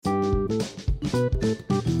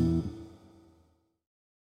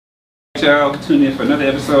Y'all tune in for another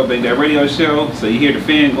episode of Big That Radio Show. So you hear the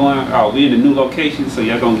fan going, oh, we in a new location, so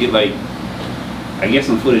y'all gonna get like, I guess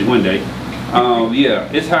some footage one day. Yeah,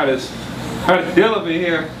 it's hot as hell up in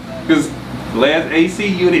here because the last AC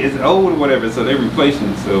unit is old or whatever, so they're replacing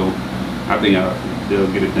it. So I think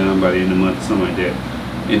they'll get it done by the end of the month or something like that.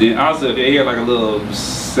 And then also if they hear like a little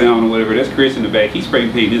sound or whatever, that's Chris in the back. He's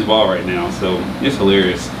spray painting his wall right now, so it's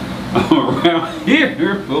hilarious around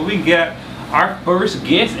here. But we got our first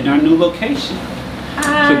guest in our new location.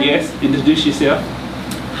 Hi. So guest, introduce yourself.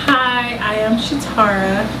 Hi, I am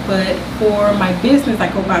Shatara, but for my business I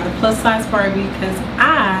go by the Plus Size Barbie because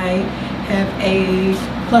I have a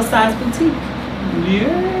plus size boutique.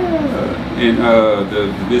 Yeah. And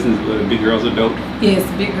the business, the Big Girls Are Dope. Yes,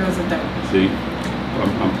 Big Girls Are Dope. See,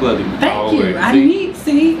 I'm plugging. Thank you. I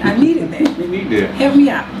needed that. We need that. Help me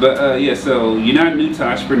out. But yeah, so you're not new to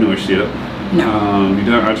entrepreneurship. No. You've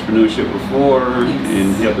done entrepreneurship before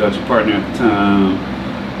and helped out your partner at the time.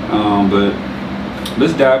 But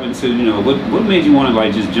let's dive into, you know, what made you want to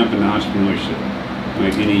like just jump into entrepreneurship?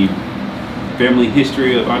 Like any family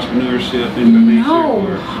history of entrepreneurship in the nature? No.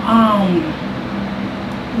 Or?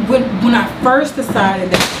 When I first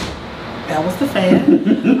decided that was the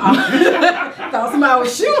fan. Thought somebody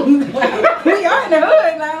was shooting. Like, we are in the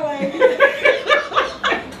hood now, like.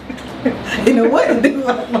 You know what to do.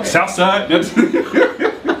 Like, Southside.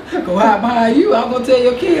 go hide behind you. I'm gonna tell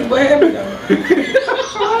your kids what happened.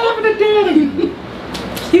 What happened to Daddy?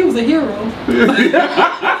 He was a hero.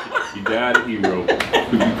 You died a hero.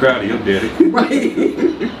 Be proud of your daddy. Right.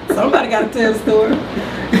 Somebody got to tell the story.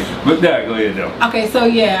 But nah, go ahead though. Okay, so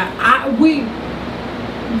yeah,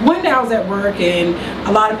 one day I was at work and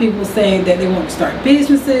a lot of people saying that they want to start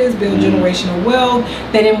businesses, build generational wealth.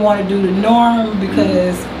 They didn't want to do the norm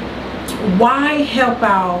because why help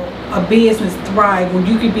out a business thrive when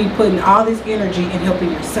you could be putting all this energy and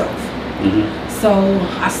helping yourself? So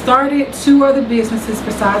I started 2 other businesses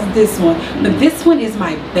besides this one, but this one is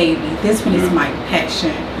my baby. This one is my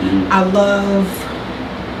passion. I love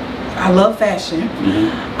fashion.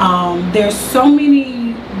 There's so many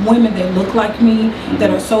women that look like me that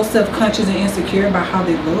are so self-conscious and insecure about how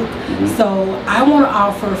they look. So I want to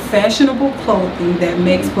offer fashionable clothing that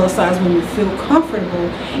makes plus size women feel comfortable,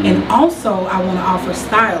 and also I want to offer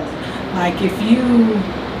styling. Like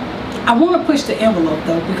I want to push the envelope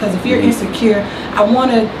though, because if you're insecure, I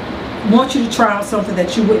want you to try out something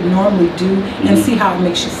that you wouldn't normally do and see how it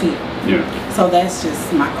makes you feel. Yeah. So that's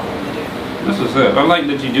just my goal with it. That's what's up. I like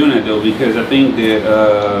that you're doing that though, because I think that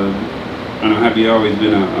I don't know, have you always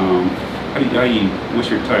been a what's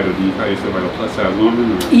your title? Do you call yourself like a plus size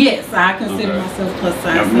woman? Or? Yes, I consider myself plus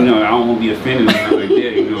size. You know, I don't want to be offended like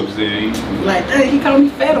that, you know what I'm saying? Like, he called me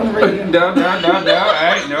fat on the radio. No,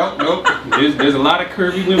 alright, nope. There's a lot of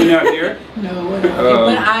curvy women out there. No,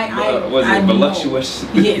 whatever. But I voluptuous?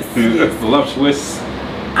 Yes. Voluptuous.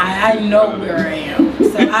 I know where I am.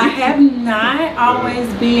 So I have not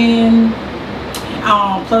always been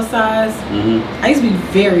plus size. I used to be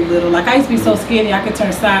very little. Like I used to be so skinny I could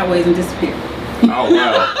turn sideways and disappear. Oh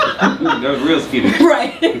wow. That was real skinny.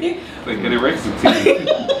 Right. Like an erection titty.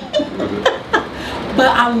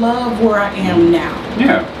 But I love where I am now.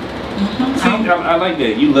 Yeah. See, I like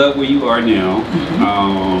that. You love where you are now.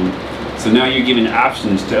 So now you're giving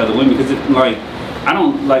options to other women, because like I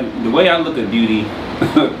don't like the way I look at beauty.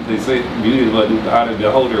 They say beauty is what the eye of the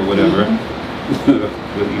beholder or whatever.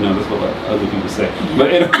 But you know, that's what other people say.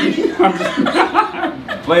 But anyway, I'm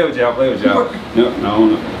just play with y'all.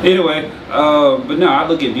 No. Anyway, but no, I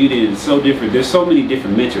look at beauty and it's so different. There's so many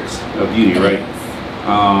different metrics of beauty, right?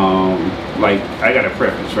 Like I got a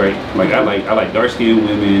preference, right? Like I like dark skinned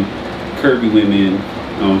women, curvy women. You know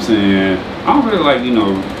what I'm saying? I don't really like, you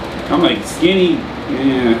know, I'm like skinny.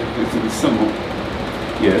 Yeah, it's something.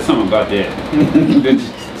 Yeah, it's something about that that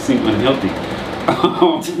just seems unhealthy.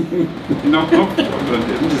 No,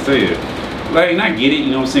 I'm just saying. Like, and I get it,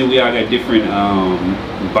 you know what I'm saying? We all got different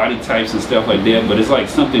body types and stuff like that, but it's like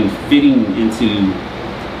something fitting into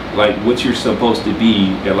like what you're supposed to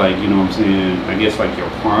be at, like, you know what I'm saying, I guess like your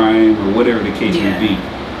prime or whatever the case may be.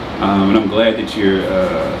 And I'm glad that you're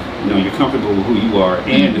you know, you're comfortable with who you are,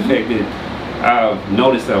 and the fact that I've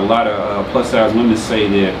noticed that a lot of plus size women say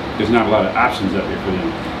that there's not a lot of options out there for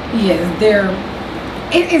them. Yes,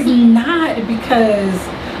 it is not, because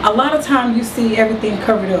a lot of time you see everything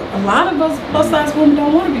covered up. A lot of us plus size women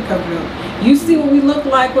don't want to be covered up. You see what we look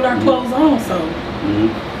like with our clothes on, so.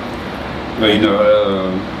 Well, you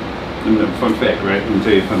know, fun fact, right? Let me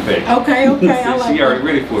tell you a fun fact. Okay, I like she already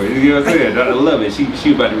ready for it. You know what I'm saying? I love it.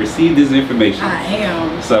 She about to receive this information. I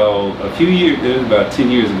am. So a few years, it was about 10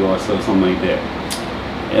 years ago or so, something like that.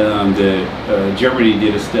 Germany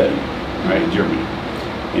did a study right, in Germany.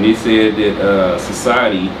 And they said that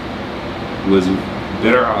society was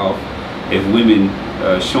better off if women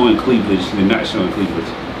showing cleavage than not showing cleavage.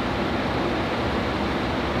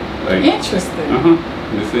 Like, interesting.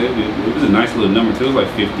 They said it was a nice little number too. It was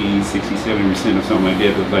like 50, 60, 70% or something like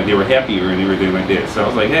that. But like they were happier and everything like that. So I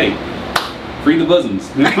was like, hey, free the bosoms.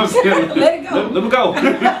 You know what I'm saying? Let it go. Let them go.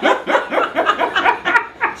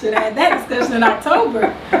 Should have had that discussion in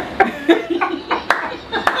October.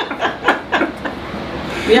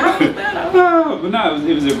 Yeah, but no,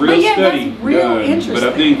 it was a real study. That's real interesting. But I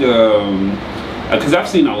think, because I've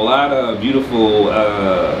seen a lot of beautiful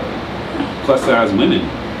plus size women.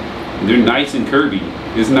 They're nice and curvy.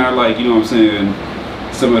 It's not like, you know what I'm saying,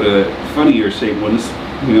 some of the funnier shaped ones.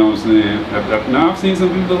 You know what I'm saying? I've seen some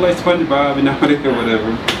people look like SpongeBob and all that or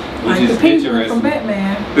whatever. Which like is the Penguin interesting. from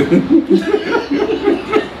Batman.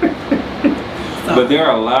 But there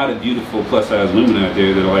are a lot of beautiful plus size women out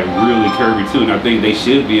there that are like really curvy too, and I think they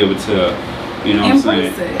should be able to, you know,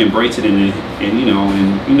 embrace it. Embrace it and you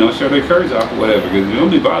know show their curves off or whatever, because it don't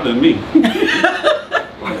be bothering me.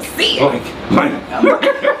 See it. Like.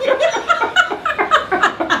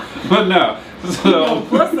 But no, so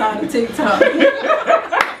plus side of TikTok.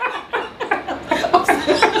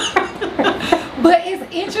 But it's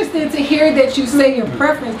interesting to hear that you say your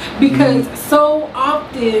preference, because so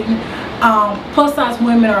often plus size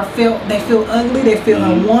women feel ugly, they feel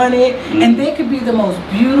unwanted, and they could be the most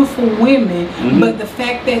beautiful women, but the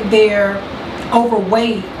fact that they're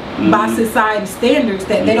overweight by society standards,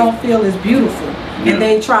 that they don't feel as beautiful, and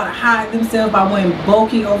they try to hide themselves by wearing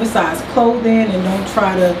bulky, oversized clothing and don't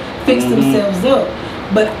try to fix themselves up.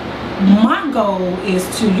 But my goal is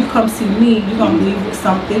you come see me, you're going to leave with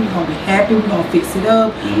something, you're going to be happy, we're going to fix it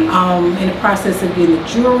up, in the process of getting the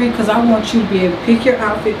jewelry, because I want you to be able to pick your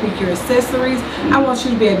outfit, pick your accessories. I want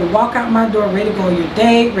you to be able to walk out my door ready to go on your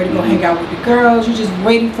date, ready to go hang out with the girls. You're just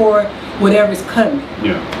ready for whatever's coming.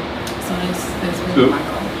 Yeah. So that's really my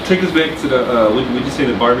goal. Take us back to the, what did you say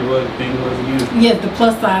the Barbie thing was again? Yeah, the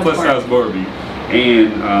plus size Barbie.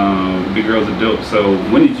 And Big Girls Are Dope. So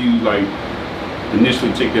when did you like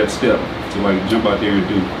initially take that step to like jump out there and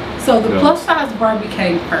do? So the plus size Barbie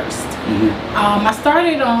came first. I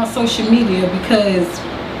started on social media because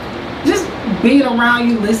just being around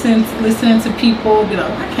you, listening to people, be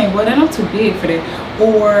like, I can't wear that, I'm too big for that,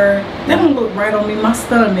 or that don't look right on me, my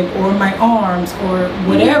stomach or my arms or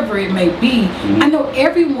whatever it may be. I know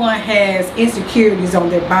everyone has insecurities on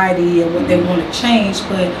their body and what they want to change,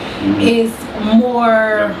 but it's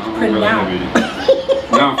more pronounced.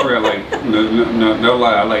 No, for real, like, no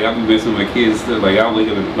lie, like, I be messing with my kids stuff, like, I wake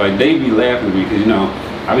up and, like, they be laughing at me, because, you know,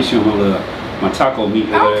 I be showing my taco meat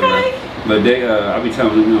or whatever. But they, I be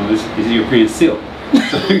telling them, you know, it's European silk.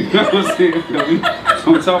 So, you know what I'm saying?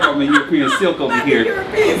 I'm talking about my European silk over here.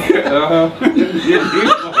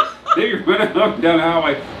 They be running up and down the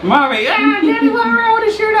hallway, Mommy, Daddy, why around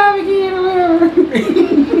with the shirt off again or whatever.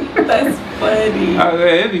 That's funny.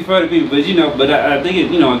 It'd be funny to people, but you know, I think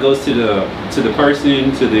it, you know, it goes to the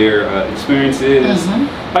person, to their experiences.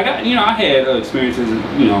 Like I had experiences,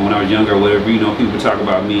 you know, when I was younger or whatever. You know, people talk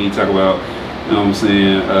about me, you know what I'm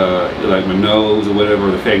saying, like my nose or whatever,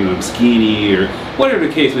 or the fact that I'm skinny or whatever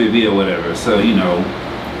the case may be or whatever. So, you know,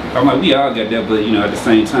 I'm like, we all got that, but you know, at the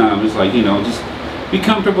same time, it's like, you know, just be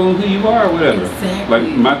comfortable in who you are or whatever.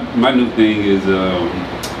 Exactly. Like my new thing is,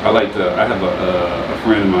 I have a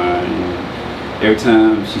friend of mine, and every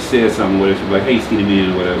time she says something, whatever, she's like, hey, skinny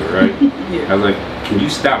man or whatever, right? I was like, can you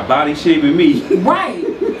stop body shaming me? Right.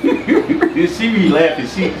 She be laughing.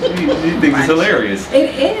 She thinks it's hilarious.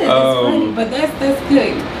 It is. It's funny, but that's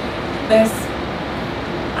good. I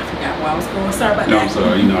forgot where I was going. Sorry about that. No, I'm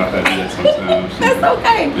sorry. You know, I do that sometimes. That's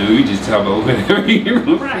okay. And we just talk about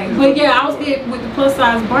whatever. Right. But yeah, I was hit with the plus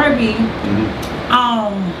size Barbie.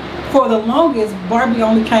 For the longest, Barbie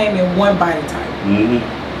only came in one body type.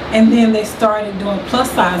 And then they started doing plus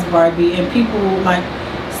size Barbie, and people like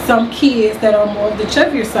some kids that are more of the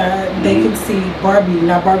chubbier side, they can see Barbie.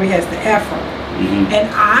 Now Barbie has the afro. And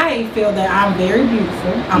I feel that I'm very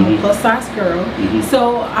beautiful. I'm a plus size girl.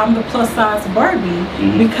 So I'm the plus size Barbie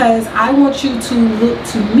because I want you to look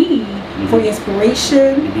to me for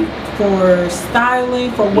inspiration, for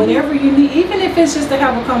styling, for whatever you need, even if it's just to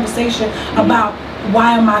have a conversation about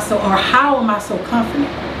why am I so, or how am I so confident.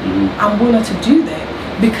 I'm willing to do that,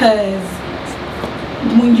 because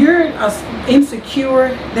when you're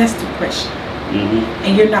insecure, that's depression,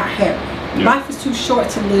 and you're not happy. Life is too short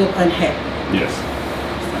to live unhappy. Yes.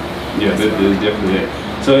 Yeah, there's definitely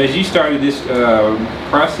that. So as you started this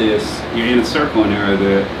process, you're in a circle in there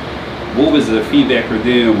that what was the feedback for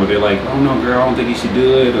them? Were they like, oh no, girl, I don't think you should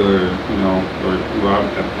do it, or you know, or well,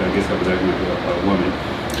 I guess I was acting like a woman,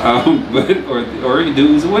 but or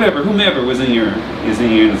dudes or whatever, whomever was in your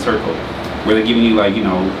inner circle. Were they giving you like, you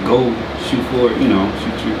know, go shoot for, you know,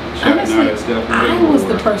 shoot your shot and all that stuff? I was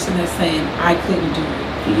the person that's saying I couldn't do it.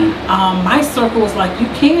 Mm-hmm. My circle was like, you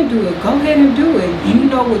can do it. Go ahead and do it. You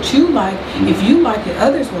know what you like. If you like it,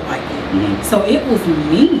 others will like it. So it was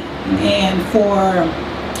me. And for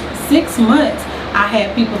 6 months, I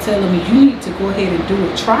had people telling me, you need to go ahead and do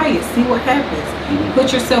it. Try it. See what happens.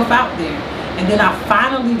 Put yourself out there. And then I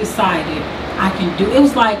finally decided I can do it. It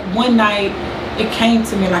was like one night, it came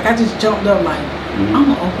to me, like I just jumped up like, I'm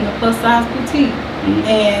gonna open a plus size boutique.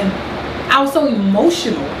 And I was so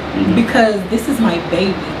emotional because this is my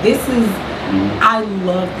baby. This is, I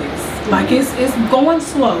love this. Like it's going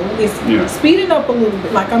slow. It's speeding up a little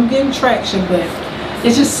bit. Like I'm getting traction, but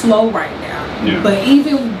it's just slow right now. But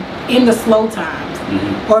even in the slow times,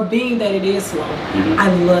 or being that it is slow, I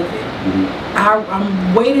love it.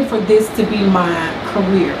 I'm waiting for this to be my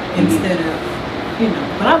career instead of, you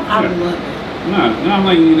know, but I love it. No, I'm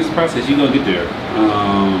like, in this process, you're gonna get there.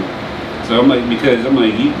 So I'm like, because I'm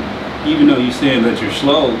like, even though you're saying that you're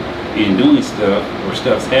slow in doing stuff or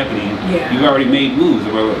stuff's happening, you already made moves.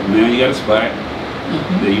 Well, now you got a spot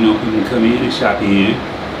that you know people can come in and shop in.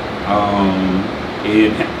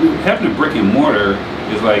 And having a brick and mortar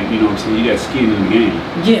is like, you know what I'm saying, you got skin in the game.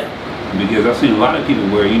 Yeah. Because I've seen a lot of people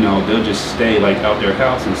where, you know, they'll just stay like out their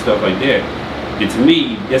house and stuff like that. And to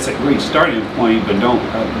me, that's a great starting point, but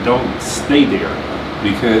don't stay there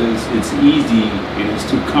because it's easy and it's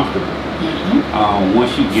too comfortable.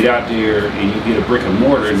 Once you get out there and you get a brick and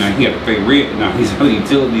mortar, now you have to pay rent, now these other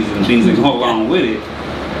utilities and things that go along with it.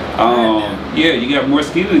 Yeah, you got more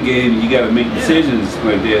skin in the game. You got to make decisions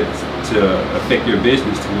like that to affect your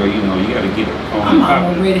business to where, you know, you got to get it on.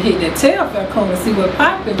 I'm already hit that telephone call to see what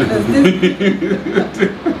popping because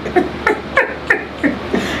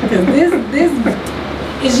this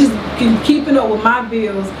is just keeping up with my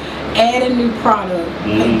bills, adding new product,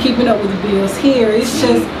 and keeping up with the bills here. It's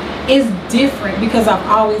just, it's different because I've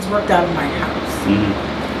always worked out of my house.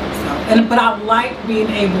 So, but I like being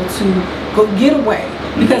able to go get away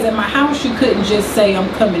because at my house you couldn't just say I'm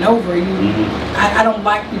coming over. I don't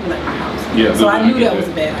like people at my house. Yeah, so I knew that was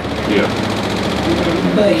a bad idea.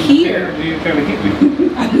 Yeah. But here, you kind of get me.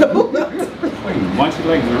 I know. Once you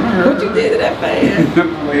like, what you did to that fan?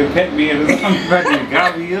 Like pet me and something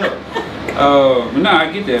got me up. But no,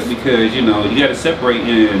 I get that because, you know, you got to separate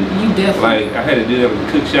in. You definitely. Like I had to do that with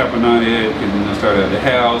the cook shop and all that because I started at the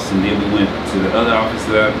house and then we went to the other office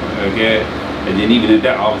that I got. And then even in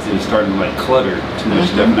that office, it was starting to like clutter too much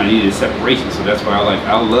stuff, and I needed separation. So that's why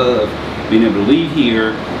I love being able to leave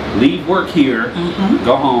here, leave work here,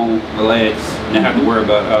 go home, relax, not have to worry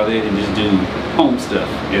about all that, and just do home stuff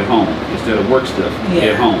at home instead of work stuff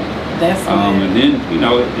at home. That's and then, you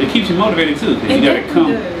know, it keeps you motivated too, because you gotta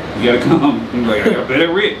come. You gotta come. You're like, I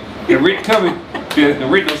better rent. The rent coming. The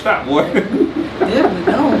rent don't stop, boy. Yeah, we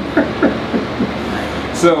don't.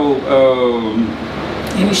 So.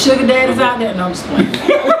 Any sugar daddies out there? No, I'm just playing.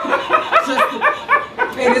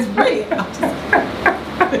 Pay this bread.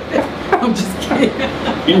 I'm just kidding.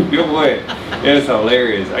 You know what? That's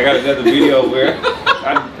hilarious. I got another video where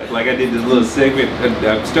I did this little segment.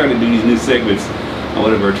 I started doing these new segments or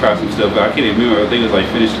whatever, try some stuff out. I can't even remember. I think it was like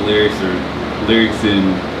finish the lyrics or lyrics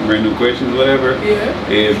and random questions, whatever.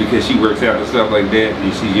 Yeah. And because she works out and stuff like that,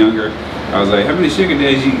 and she's younger, I was like, how many sugar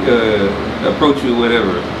daddies you approach you or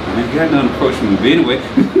whatever? I ain't got none to approach me, but anyway,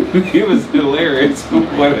 it was hilarious,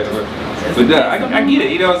 whatever. But I get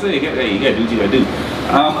it, you know what I'm saying? Hey, you gotta do what you gotta do.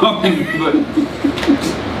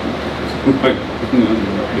 But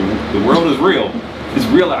the world is real. It's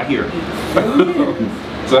real out here.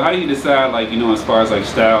 So how do you decide, like, you know, as far as like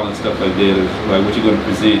style and stuff like that, like what you're gonna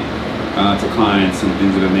present to clients and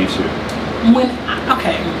things of that nature? When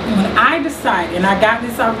I decided, and I got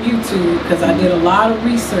this off YouTube because I did a lot of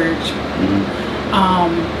research,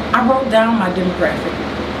 I wrote down my demographic.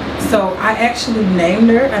 So I actually named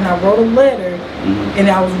her and I wrote a letter, and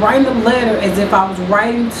I was writing the letter as if I was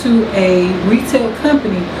writing to a retail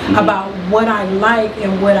company about what I like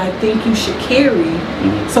and what I think you should carry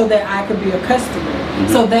so that I could be a customer.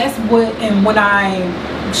 So that's what, and when I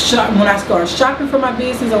start shopping for my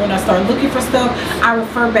business or when I start looking for stuff, I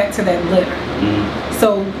refer back to that letter.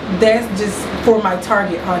 So that's just for my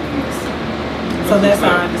target audience. So that's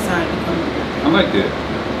how I decided to come here. I like that.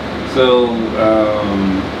 So,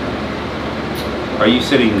 are you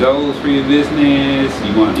setting goals for your business?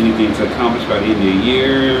 You want anything to accomplish by the end of the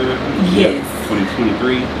year? Yes.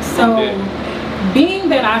 2023? So, being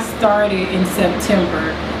that I started in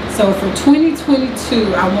September, So for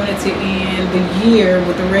 2022, I wanted to end the year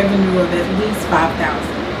with a revenue of at least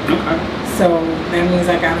 5,000. Okay. So that means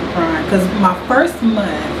I got to grind. Because my first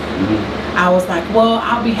month, I was like, well,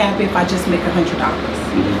 I'll be happy if I just make $100.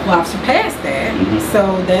 Well, I've surpassed that.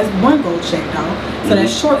 So that's one goal checked off. So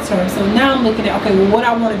that's short term. So now I'm looking at, okay, well, what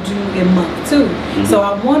I want to do in month 2. So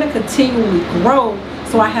I want to continually grow.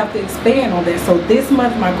 So I have to expand on that. So this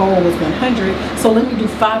month my goal was 100. So let me do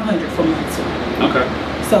 500 for month 2. Okay.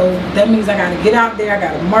 So that means I got to get out there. I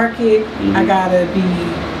got to market. I got to be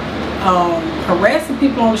harassing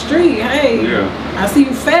people on the street. Hey, I see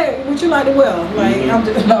you fat. Would you like to wear? Like, I'm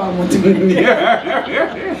just, no, I want to.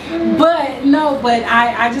 But no, but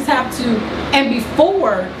I just have to. And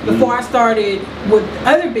before I started with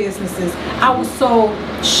other businesses, I was so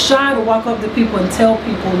shy to walk up to people and tell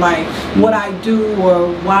people like what I do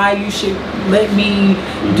or why you should let me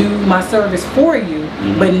do my service for you.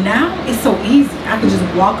 But now it's so easy. I can just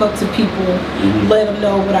walk up to people, let them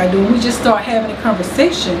know what I do. We just start having a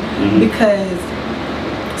conversation because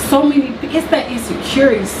so many, it's that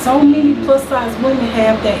insecurity. So many plus size women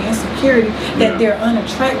have that insecurity that they're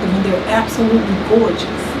unattractive and they're absolutely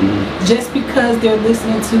gorgeous. Just because they're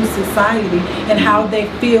listening to society and how they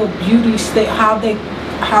feel beauty, how they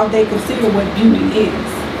consider what beauty is.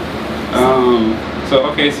 So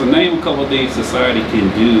so name a couple of things society can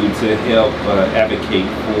do to help advocate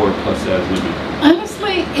for plus size women.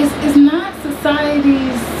 Honestly, it's not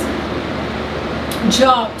society's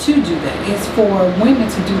job to do that. It's for women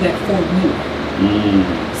to do that for women.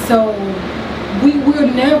 So we will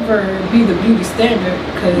never be the beauty standard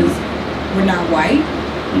because we're not white,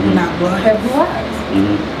 we're not blonde, have blue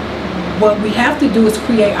eyes. What we have to do is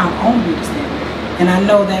create our own beauty standard. And I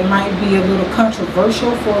know that might be a little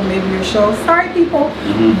controversial for maybe your show. Sorry, people.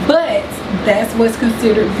 But that's what's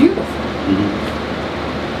considered beautiful.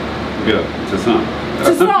 Yeah, to some.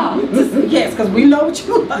 To some. Yes, because we know what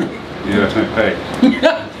you like. Yeah, hey.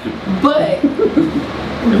 But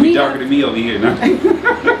we darker than me over here now.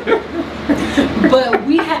 But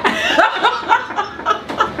we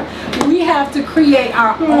have to create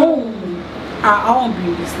our own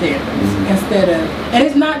beauty standards instead of, and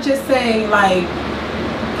it's not just saying like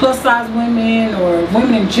plus size women or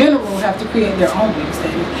women in general have to create their own beauty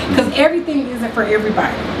standards because everything isn't for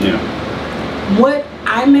everybody. What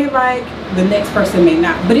I may like, the next person may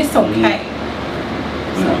not, but it's okay.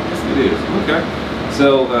 It is. Okay.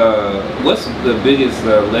 So what's the biggest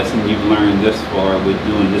lesson you've learned thus far with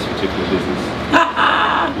doing this particular business?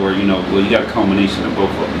 Or you got a combination of both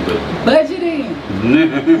of them, but budgeting.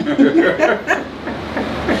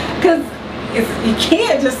 Because you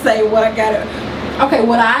can't just say what I gotta. Okay,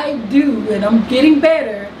 what I do, and I'm getting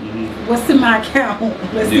better. What's in my account?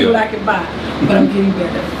 Let's see what I can buy. But I'm getting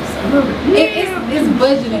better. So it's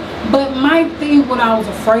budgeting. But my thing, what I was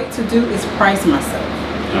afraid to do, is price myself.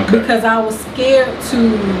 Because I was scared to,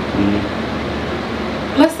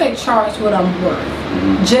 let's say, charge what I'm worth.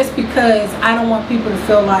 Just because I don't want people to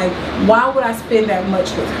feel like, why would I spend that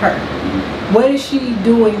much with her? What is she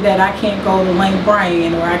doing that I can't go to Lane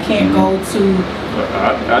Bryant or I can't go to?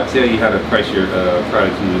 I'll tell you how to price your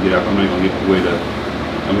product when we get up. I'm not going to give away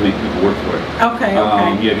I'm going to make people work for it. Okay.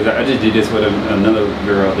 Yeah, because I just did this with another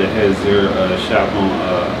girl that has their shop on,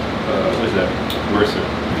 what is that? Mercer.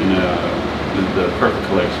 In the Perfect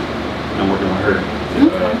Collection. I'm working with her to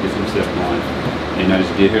get some stuff going. And I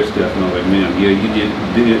just did her stuff and I was like, man, yeah, you did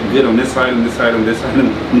good on this item, this item, this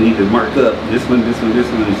item. You need to mark up this one, this one, this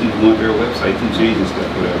one. And she's going through her website to change and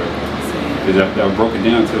stuff, whatever. Because I broke it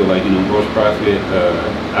down to like, gross profit,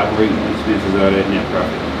 operating expenses, all that, net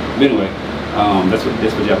profit. But anyway, that's what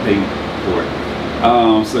y'all pay for.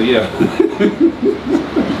 So yeah.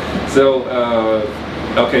 So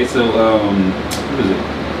okay, so what is it?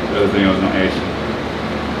 The other thing I was going to ask you.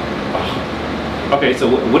 Okay, so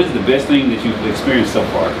what is the best thing that you've experienced so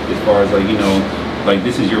far? As far as like, like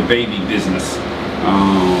this is your baby business.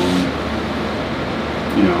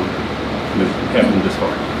 Happening this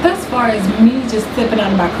far. As far as me just stepping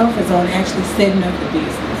out of my comfort zone, actually setting up the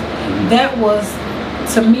business. That was,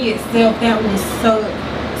 to me itself, that was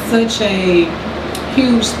such a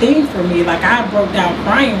huge thing for me. Like I broke down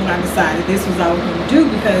crying when I decided this was all I was going to do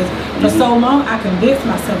because for so long I convinced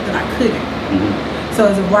myself that I couldn't. So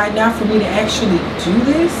as of right now, for me to actually do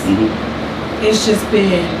this, it's just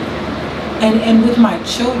been, and with my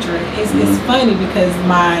children, it's funny because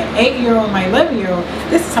my 8-year-old and my 11-year-old,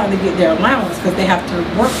 this is how they get their allowance because they have to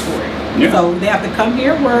work for it. So they have to come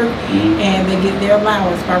here and work, and they get their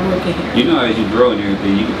allowance by working here. As you grow and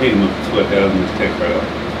everything, you can pay them up to $12,000 as tax write-off.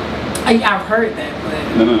 I've heard that,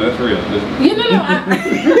 but no, that's real.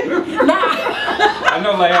 I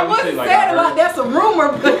know, like I how we wasn't say, like saying I about heard. that's a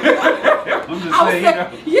rumor, but I'm just I was saying, saying,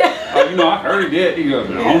 yeah. you know, I heard that. You know,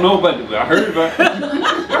 I don't know about it, but I heard about it.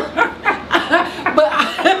 But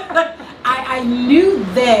I knew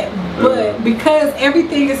that, but because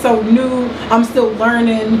everything is so new, I'm still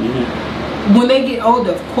learning. When they get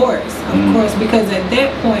older, of course, because at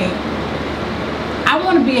that point, I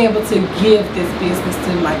want to be able to give this business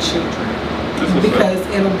to my children, because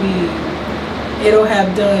it'll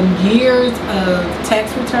have done years of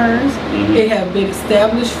tax returns. It have been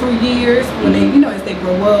established for years when they, as they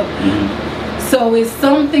grow up. So it's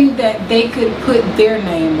something that they could put their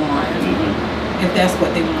name on if that's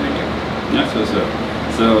what they want to do. That's what's up.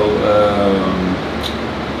 So,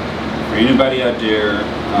 for anybody out there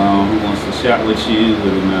who wants to shop with you,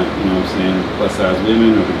 whether or not, plus size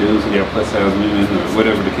women or the dudes who got plus size women or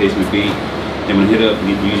whatever the case may be, they want to hit up and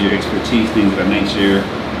use your expertise, things of that nature,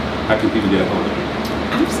 how can people get a hold of you?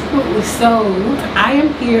 Absolutely. So, I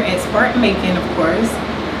am here at Spartan Macon, of course.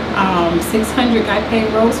 600 Guy Pay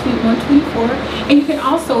Road, Suite 124, and you can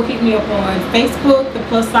also hit me up on Facebook, the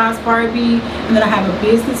Plus Size Barbie, and then I have a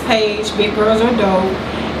business page, Big Girls Are Dope,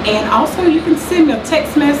 and also you can send me a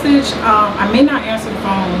text message. I may not answer the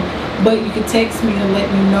phone, but you can text me and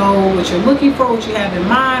let me know what you're looking for, what you have in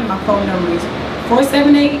mind. My phone number is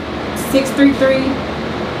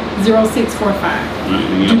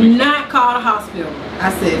 478-633-0645. Do not call the hospital. I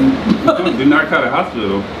said. Do not call the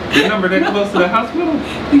hospital. The number that close to the hospital?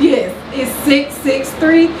 Yes, it's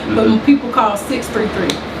 663, but when people call 633.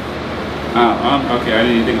 Okay, I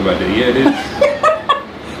didn't even think about that. Yeah, it is.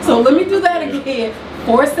 So let me do that again.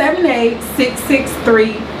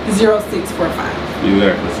 478-663-0645.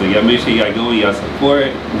 Exactly. So y'all make sure y'all go and y'all support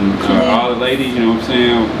all the ladies, you know what I'm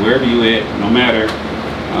saying, wherever you at, no matter.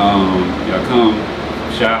 Y'all come,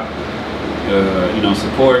 shop,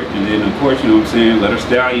 support, and then of course, you know what I'm saying, let her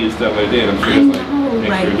style you and stuff like that. I'm sure that's like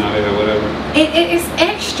extra night or whatever. It's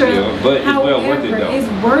extra. Yeah, but it's well worth it though. It's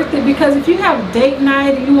worth it because if you have date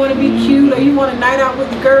night and you want to be cute, or you want a night out with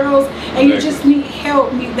the girls and you just need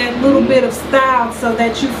help, need that little bit of style so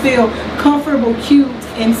that you feel comfortable, cute,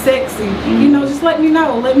 and sexy, just let me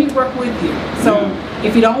know. Let me work with you. So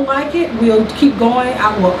if you don't like it, we'll keep going.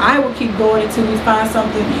 I will keep going until we find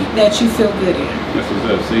something that you feel good in. That's what's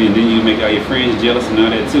up. See, and then you make all your friends jealous and all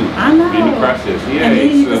that too. I know. In the process. Yeah. And then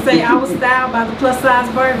you can say I was styled by the Plus Size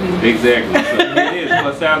Barbie. Exactly. So here it is,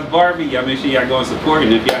 Plus Size Barbie. Y'all make sure y'all go and support.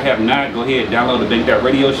 And if y'all have not, go ahead and download the Big Dot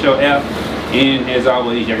Radio Show app. And as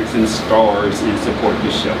always, y'all can send stars and support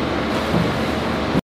the show.